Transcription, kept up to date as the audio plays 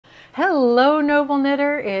Hello, Noble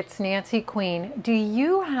Knitter. It's Nancy Queen. Do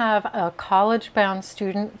you have a college-bound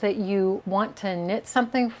student that you want to knit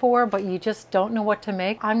something for, but you just don't know what to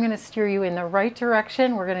make? I'm going to steer you in the right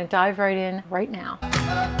direction. We're going to dive right in right now.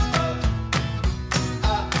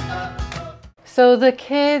 So the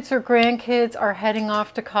kids or grandkids are heading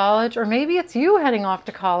off to college, or maybe it's you heading off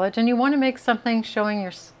to college and you want to make something showing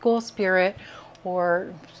your school spirit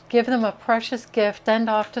or give them a precious gift, send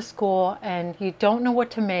off to school, and you don't know what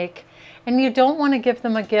to make. And you don't want to give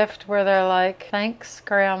them a gift where they're like, thanks,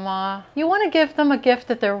 Grandma. You want to give them a gift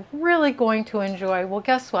that they're really going to enjoy. Well,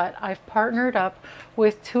 guess what? I've partnered up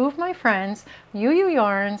with two of my friends, UU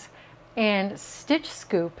Yarns and Stitch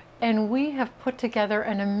Scoop, and we have put together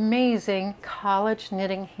an amazing college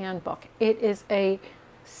knitting handbook. It is a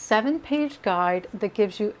 7-page guide that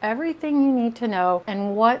gives you everything you need to know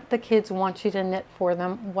and what the kids want you to knit for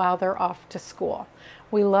them while they're off to school.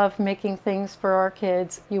 We love making things for our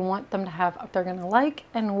kids. You want them to have what they're going to like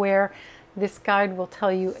and wear. This guide will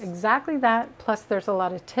tell you exactly that. Plus there's a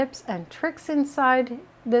lot of tips and tricks inside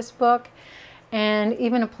this book, and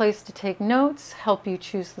even a place to take notes, help you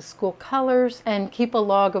choose the school colors, and keep a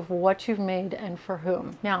log of what you've made and for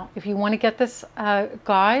whom. Now, if you want to get this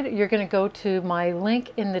guide, you're going to go to my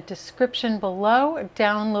link in the description below,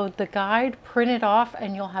 download the guide, print it off,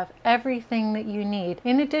 and you'll have everything that you need.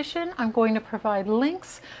 In addition, I'm going to provide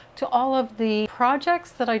links to all of the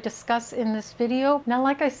projects that I discuss in this video. Now,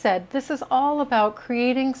 like I said, this is all about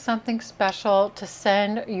creating something special to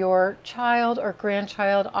send your child or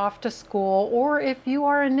grandchild off to school, or if you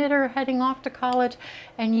are a knitter heading off to college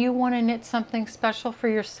and you want to knit something special for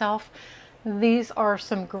yourself, these are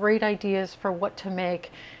some great ideas for what to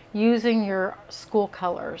make using your school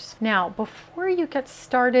colors. Now, before you get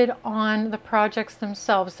started on the projects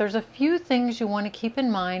themselves, there's a few things you want to keep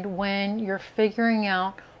in mind when you're figuring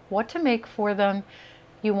out what to make for them.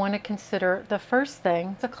 You want to consider the first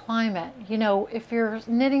thing, the climate. You know, if you're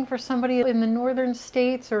knitting for somebody in the northern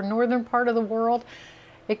states or northern part of the world,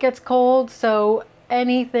 it gets cold, so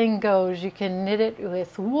anything goes. You can knit it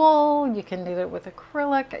with wool, you can knit it with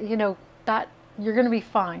acrylic, you know, that you're going to be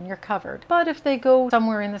fine, you're covered. But if they go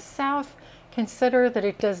somewhere in the south, consider that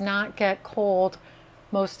it does not get cold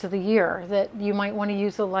most of the year, that you might want to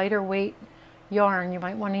use a lighter weight yarn. You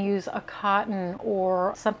might want to use a cotton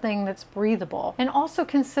or something that's breathable. And also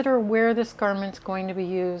consider where this garment's going to be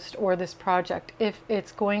used, or this project. If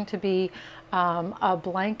it's going to be a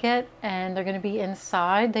blanket and they're going to be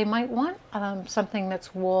inside, they might want something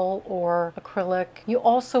that's wool or acrylic. You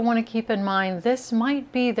also want to keep in mind this might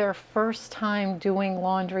be their first time doing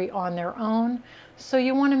laundry on their own. So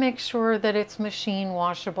you want to make sure that it's machine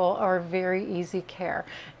washable or very easy care.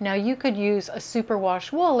 Now, you could use a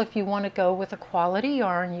superwash wool if you want to go with a quality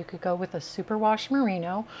yarn. You could go with a superwash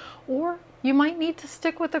merino, or you might need to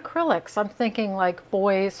stick with acrylics. I'm thinking like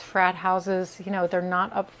boys, frat houses, you know, they're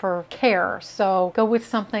not up for care. So go with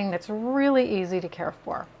something that's really easy to care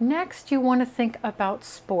for. Next, you want to think about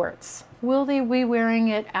sports. Will they be wearing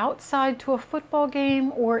it outside to a football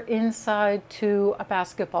game or inside to a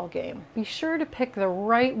basketball game? Be sure to pick the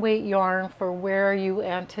right weight yarn for where you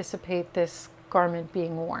anticipate this garment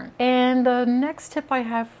being worn. And the next tip I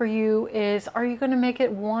have for you is, are you going to make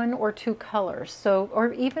it 1 or 2 colors? So,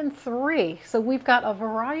 or even 3. So we've got a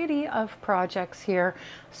variety of projects here.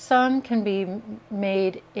 Some can be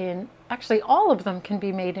made in, actually all of them can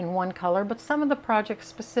be made in 1 color, but some of the projects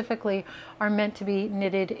specifically are meant to be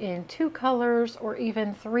knitted in 2 colors or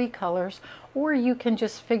even 3 colors, or you can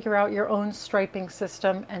just figure out your own striping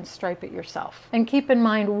system and stripe it yourself. And keep in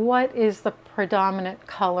mind, what is the predominant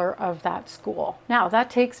color of that school? Now, that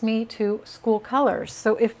takes me to school colors.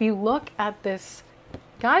 So if you look at this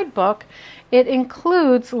guidebook, it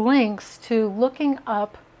includes links to looking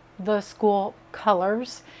up the school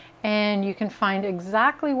colors, and you can find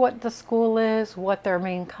exactly what the school is, what their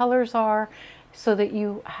main colors are, so that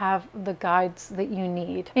you have the guides that you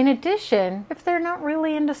need. In addition, if they're not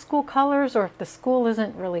really into school colors, or if the school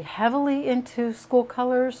isn't really heavily into school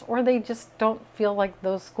colors, or they just don't feel like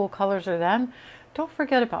those school colors are them, don't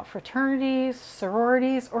forget about fraternities,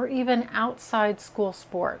 sororities, or even outside school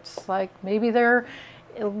sports. Like maybe they're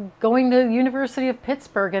going to University of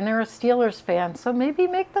Pittsburgh and they're a Steelers fan, so maybe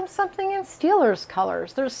make them something in Steelers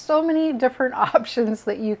colors. There's so many different options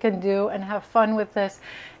that you can do and have fun with this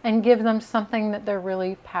and give them something that they're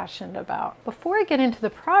really passionate about. Before I get into the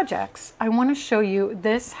projects, I want to show you,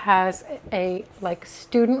 this has a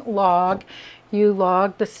student log. You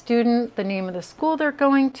log the student, the name of the school they're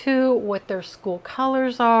going to, what their school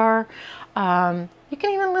colors are. You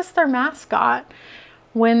can even list their mascot,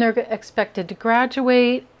 when they're expected to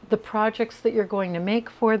graduate, the projects that you're going to make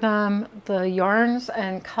for them, the yarns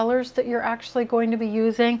and colors that you're actually going to be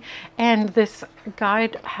using. And this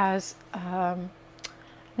guide has,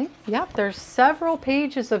 there's several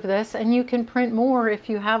pages of this, and you can print more if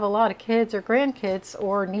you have a lot of kids or grandkids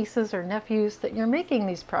or nieces or nephews that you're making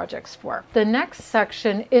these projects for. The next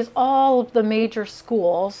section is all of the major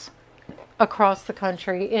schools across the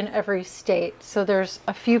country in every state. So there's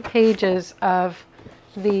a few pages of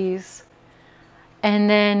these. And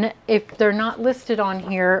then if they're not listed on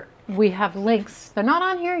here, we have links. They're not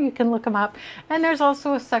on here, you can look them up. And there's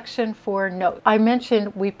also a section for notes. I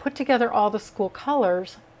mentioned we put together all the school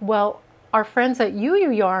colors. Well, our friends at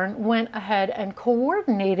UU Yarn went ahead and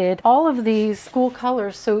coordinated all of these school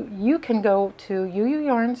colors, so you can go to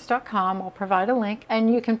uuyarns.com, I'll provide a link,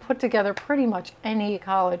 and you can put together pretty much any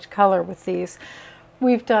college color with these.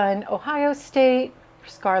 We've done Ohio State,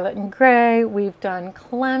 Scarlet and Gray, we've done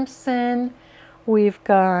Clemson, we've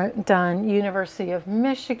done University of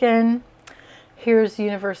Michigan, here's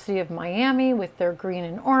University of Miami with their green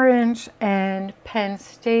and orange, and Penn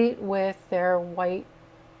State with their white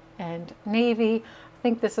and navy. I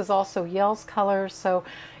think this is also Yale's colors, so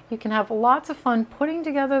you can have lots of fun putting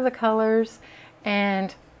together the colors.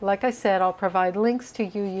 And like I said, I'll provide links to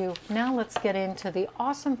UU. Now let's get into the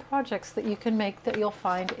awesome projects that you can make that you'll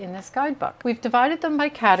find in this guidebook. We've divided them by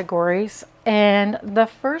categories, and the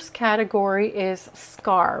first category is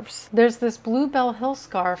scarves. There's this Bluebell Hill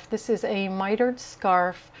scarf. This is a mitered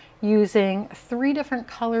scarf using 3 different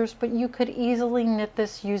colors, but you could easily knit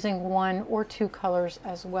this using 1 or 2 colors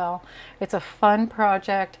as well. It's a fun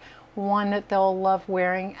project, one that they'll love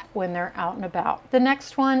wearing when they're out and about. The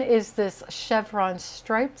next one is this chevron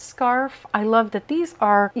striped scarf. I love that these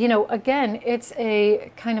are, you know, again, it's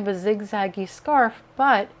a kind of a zigzaggy scarf,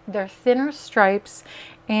 but they're thinner stripes,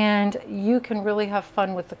 and you can really have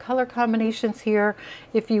fun with the color combinations here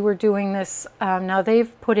if you were doing this. Now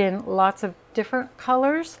they've put in lots of different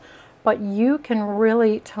colors, but you can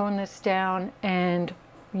really tone this down and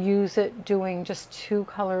use it doing just 2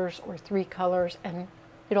 colors or 3 colors, and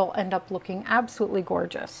it'll end up looking absolutely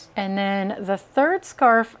gorgeous. And then the third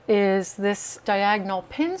scarf is this diagonal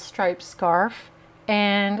pinstripe scarf,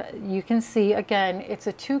 and you can see again it's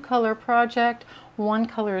a 2-color project. One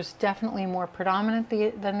color is definitely more predominant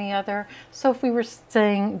than the other. So if we were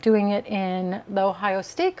saying doing it in the Ohio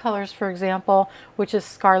State colors, for example, which is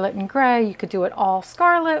scarlet and gray, you could do it all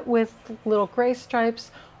scarlet with little gray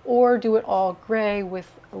stripes, or do it all gray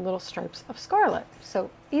with little stripes of scarlet. So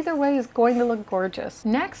either way is going to look gorgeous.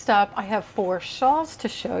 Next up, I have 4 shawls to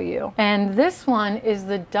show you. And this one is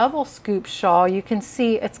the double scoop shawl. You can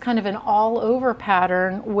see it's kind of an all over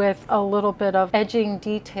pattern with a little bit of edging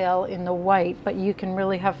detail in the white, but you can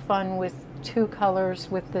really have fun with 2 colors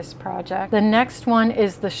with this project. The next one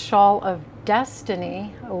is the Shawl of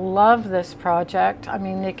Destiny. I love this project. I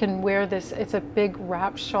mean, they can wear this, it's a big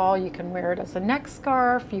wrap shawl. You can wear it as a neck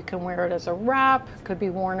scarf, you can wear it as a wrap, it could be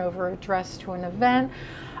worn over a dress to an event,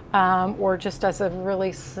 or just as a really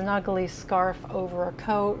snuggly scarf over a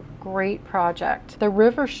coat. Great project. The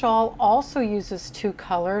River Shawl also uses 2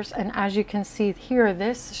 colors, and as you can see here,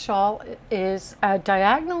 this shawl is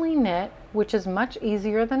diagonally knit, which is much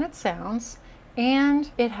easier than it sounds, and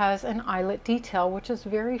it has an eyelet detail, which is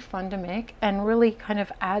very fun to make and really kind of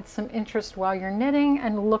adds some interest while you're knitting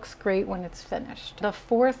and looks great when it's finished. The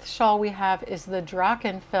 4th shawl we have is the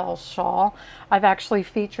Drachenfels shawl. I've actually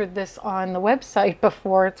featured this on the website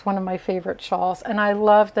before. It's one of my favorite shawls, and I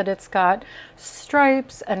love that it's got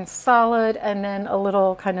stripes and solid and then a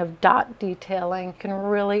little kind of dot detailing. You can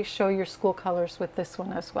really show your school colors with this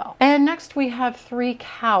one as well. And next we have 3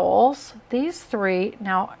 cowls. These 3,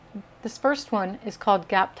 now this first one is called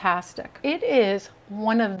Gaptastic. It is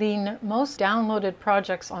one of the most downloaded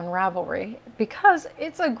projects on Ravelry because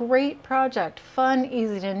it's a great project. Fun,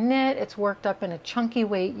 easy to knit. It's worked up in a chunky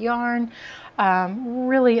weight yarn.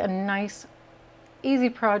 Really a nice, easy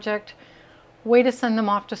project. Way to send them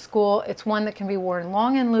off to school. It's one that can be worn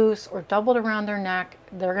long and loose or doubled around their neck.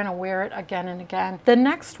 They're going to wear it again and again. The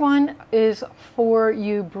next one is for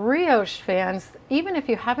you brioche fans. Even if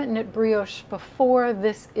you haven't knit brioche before,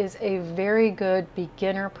 this is a very good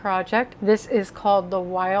beginner project. This is called the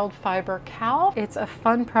Wild Fiber Cowl. It's a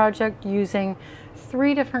fun project using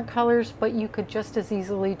 3 different colors, but you could just as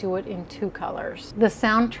easily do it in 2 colors. The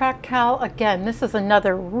Soundtrack Cowl, again, this is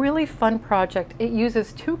another really fun project. It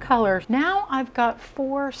uses 2 colors. Now I've got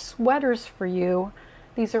 4 sweaters for you.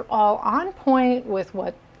 These are all on point with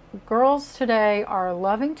what girls today are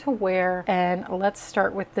loving to wear, and let's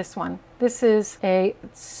start with this one. This is a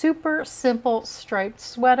super simple striped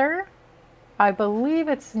sweater. I believe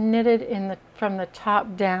it's knitted from the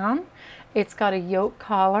top down, It's got a yoke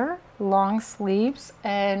collar, long sleeves,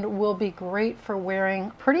 and will be great for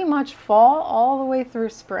wearing pretty much fall all the way through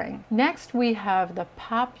spring. Next we have the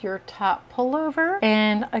Pop Your Top pullover,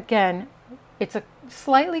 and again, it's a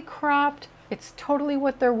slightly cropped. It's totally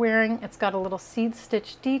what they're wearing. It's got a little seed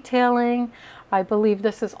stitch detailing. I believe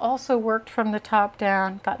this is also worked from the top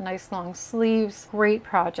down. Got nice long sleeves. Great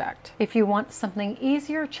project. If you want something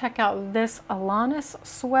easier, check out this Alanis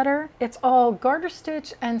sweater. It's all garter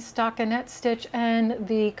stitch and stockinette stitch, and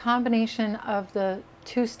the combination of the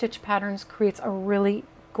two stitch patterns creates a really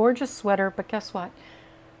gorgeous sweater. But guess what?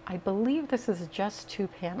 I believe this is just 2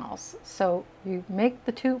 panels. So you make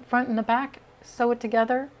the two front and the back, sew it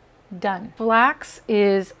together, done. Flax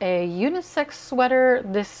is a unisex sweater.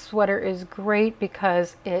 This sweater is great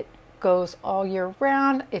because it goes all year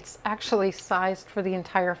round. It's actually sized for the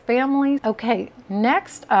entire family. Okay,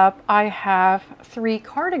 next up I have 3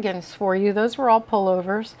 cardigans for you. Those were all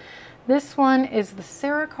pullovers. This one is the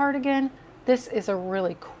Sarah cardigan. This is a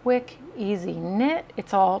really quick, easy knit.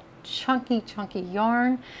 It's all chunky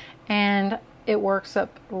yarn, and it works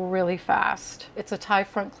up really fast. It's a tie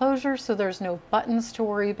front closure, so there's no buttons to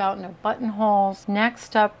worry about, no buttonholes.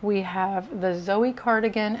 Next up we have the Zoe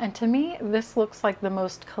cardigan, and to me this looks like the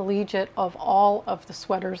most collegiate of all of the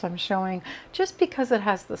sweaters I'm showing, just because it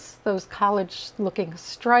has those college looking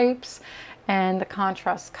stripes and the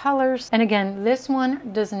contrast colors. And again, this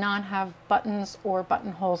one does not have buttons or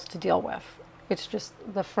buttonholes to deal with. It's just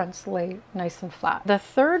the fronts lay nice and flat. The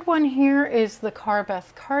third one here is the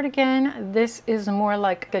CARVES cardigan. This is more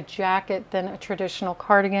like a jacket than a traditional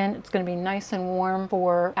cardigan. It's going to be nice and warm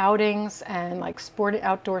for outings and like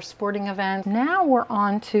outdoor sporting events. Now we're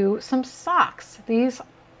on to some socks. These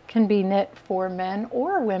can be knit for men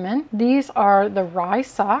or women. These are the rye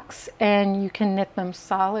socks, and you can knit them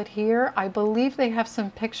solid here. I believe they have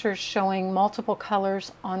some pictures showing multiple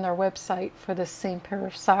colors on their website for the same pair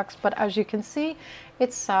of socks, but as you can see,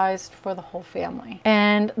 it's sized for the whole family.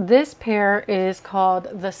 And this pair is called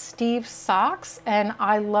the Steve socks, and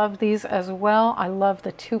I love these as well. I love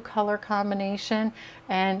the 2 color combination,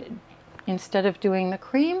 and instead of doing the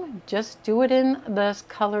cream, just do it in the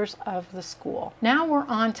colors of the school. Now we're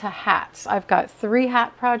on to hats. I've got 3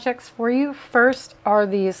 hat projects for you. First are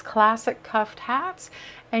these classic cuffed hats,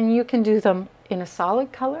 and you can do them in a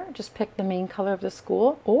solid color, just pick the main color of the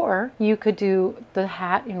school, or you could do the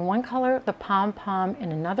hat in one color, the pom-pom in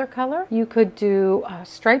another color. You could do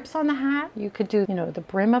stripes on the hat. You could do, the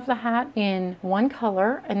brim of the hat in one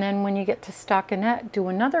color, and then when you get to stockinette, do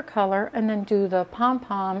another color, and then do the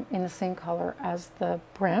pom-pom in the same color as the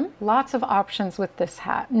brim. Lots of options with this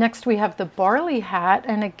hat. Next we have the Barley hat,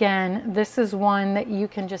 and again, this is one that you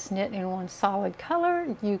can just knit in one solid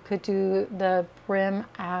color. You could do the brim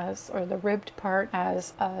or the ribbed part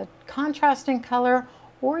as a contrasting color,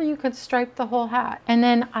 or you could stripe the whole hat. And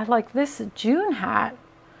then I like this June hat.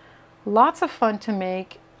 Lots of fun to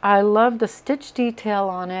make. I love the stitch detail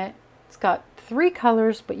on it. It's got 3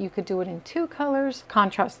 colors, but you could do it in 2 colors.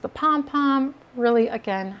 Contrast the pom-pom. Really,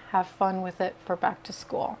 again, have fun with it for back to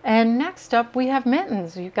school. And next up we have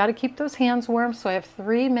mittens. You've got to keep those hands warm, so I have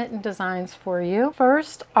 3 mitten designs for you.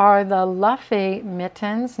 First are the Luffy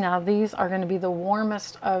mittens. Now these are going to be the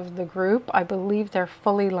warmest of the group. I believe they're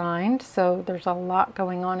fully lined, so there's a lot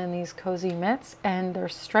going on in these cozy mitts, and they're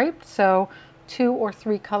striped, so 2 or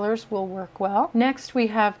 3 colors will work well. Next we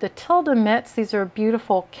have the Tilda mitts. These are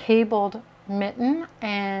beautiful cabled mitten,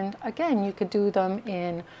 and again, you could do them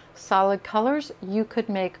in solid colors. You could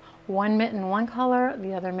make one mitten one color,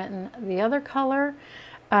 the other mitten the other color.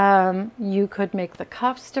 You could make the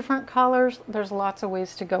cuffs different colors. There's lots of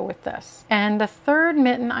ways to go with this. And the third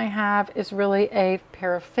mitten I have is really a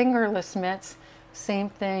pair of fingerless mitts. Same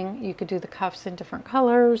thing, you could do the cuffs in different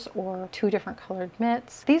colors or 2 different colored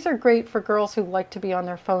mitts. These are great for girls who like to be on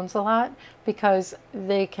their phones a lot because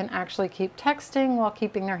they can actually keep texting while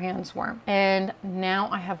keeping their hands warm. And now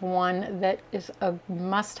I have one that is a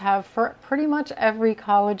must-have for pretty much every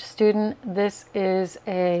college student. This is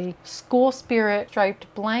a school spirit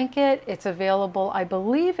striped blanket. It's available, I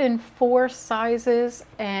believe, in 4 sizes,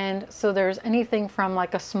 and so there's anything from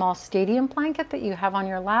like a small stadium blanket that you have on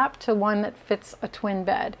your lap to one that fits a twin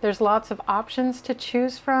bed. There's lots of options to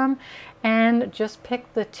choose from, and just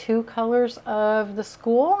pick the 2 colors of the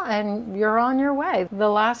school and you're on your way. The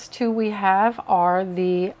last 2 we have are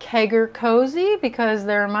the Kegger Cozy, because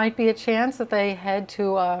there might be a chance that they head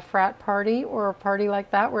to a frat party or a party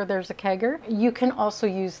like that where there's a kegger. You can also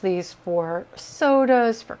use these for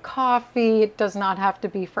sodas, for coffee. It does not have to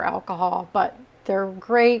be for alcohol, but They're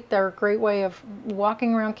great. They're a great way of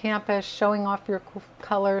walking around campus, showing off your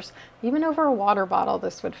colors. Even over a water bottle,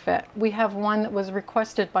 this would fit. We have one that was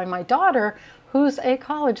requested by my daughter, who's a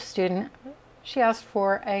college student. She asked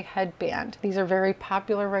for a headband. These are very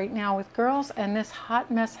popular right now with girls, and this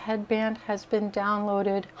hot mess headband has been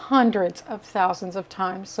downloaded hundreds of thousands of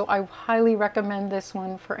times. So I highly recommend this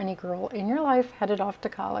one for any girl in your life headed off to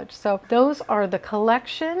college. So those are the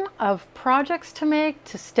collection of projects to make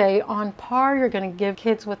to stay on par. You're going to give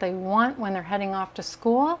kids what they want when they're heading off to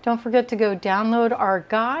school. Don't forget to go download our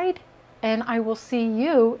guide, and I will see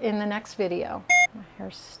you in the next video. My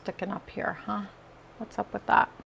hair's sticking up here, huh? What's up with that?